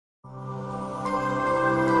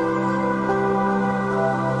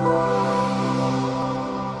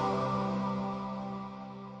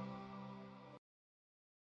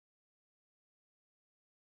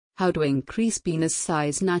How to increase penis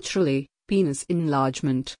size naturally, penis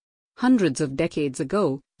enlargement. Hundreds of decades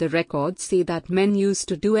ago, the records say that men used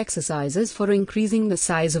to do exercises for increasing the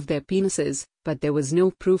size of their penises, but there was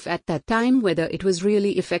no proof at that time whether it was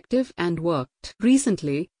really effective and worked.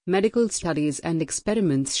 Recently, medical studies and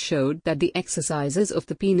experiments showed that the exercises of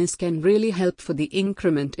the penis can really help for the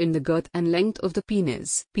increment in the girth and length of the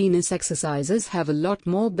penis. Penis exercises have a lot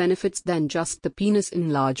more benefits than just the penis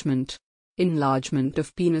enlargement. Enlargement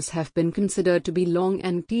of penis have been considered to be long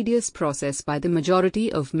and tedious process by the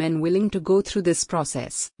majority of men willing to go through this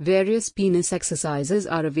process. Various penis exercises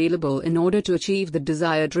are available in order to achieve the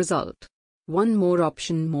desired result. One more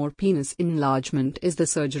option more penis enlargement is the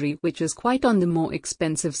surgery, which is quite on the more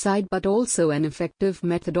expensive side but also an effective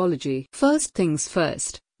methodology. First things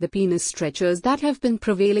first, the penis stretchers that have been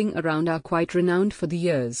prevailing around are quite renowned for the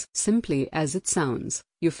years. Simply as it sounds,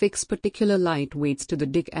 you fix particular light weights to the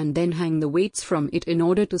dick and then hang the weights from it in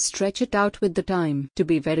order to stretch it out with the time. To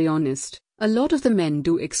be very honest, a lot of the men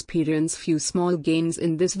do experience few small gains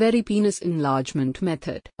in this very penis enlargement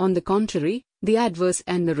method. On the contrary, the adverse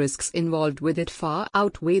and the risks involved with it far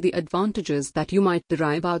outweigh the advantages that you might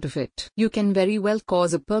derive out of it. You can very well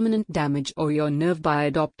cause a permanent damage or your nerve by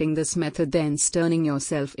adopting this method, then turning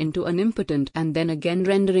yourself into an impotent and then again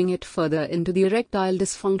rendering it further into the erectile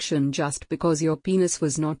dysfunction just because your penis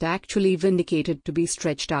was not actually vindicated to be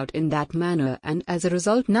stretched out in that manner, and as a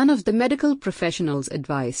result none of the medical professionals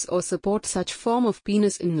advise or support such form of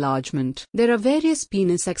penis enlargement. There are various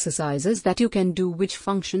penis exercises that you can do which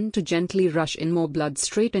function to gently rush in more blood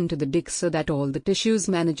straight into the dick so that all the tissues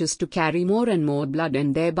manages to carry more and more blood,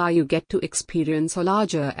 and thereby you get to experience a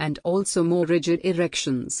larger and also more rigid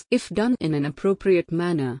erections. If done in an appropriate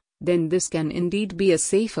manner, then this can indeed be a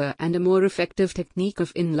safer and a more effective technique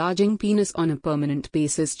of enlarging penis on a permanent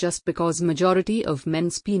basis. Just because majority of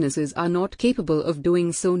men's penises are not capable of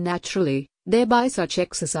doing so naturally, thereby such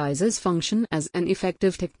exercises function as an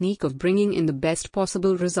effective technique of bringing in the best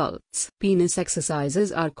possible results. Penis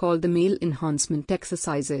exercises are called the male enhancement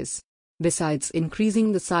exercises. Besides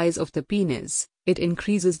increasing the size of the penis, it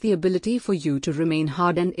increases the ability for you to remain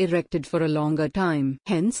hard and erected for a longer time.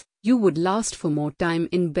 Hence, you would last for more time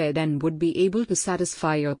in bed and would be able to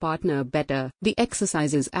satisfy your partner better. The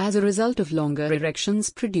exercises as a result of longer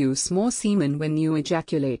erections produce more semen when you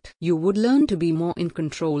ejaculate. You would learn to be more in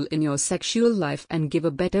control in your sexual life and give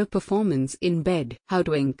a better performance in bed. How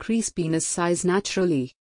to increase penis size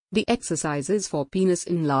naturally. The exercises for penis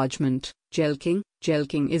enlargement. Jelqing.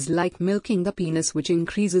 Jelqing is like milking the penis, which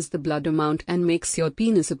increases the blood amount and makes your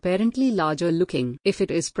penis apparently larger looking. If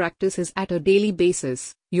it is practices at a daily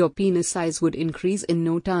basis, your penis size would increase in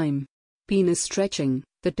no time. Penis stretching.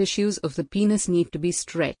 The tissues of the penis need to be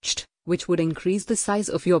stretched, which would increase the size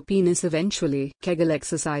of your penis eventually. Kegel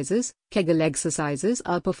exercises. Kegel exercises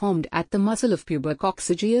are performed at the muscle of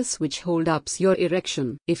pubercoccygeus, which holds up your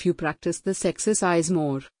erection. If you practice this exercise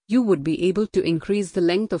more, you would be able to increase the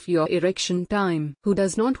length of your erection time. Who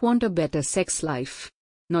does not want a better sex life?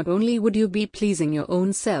 Not only would you be pleasing your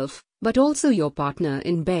own self, but also your partner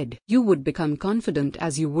in bed. You would become confident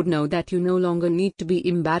as you would know that you no longer need to be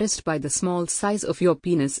embarrassed by the small size of your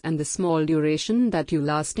penis and the small duration that you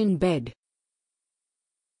last in bed.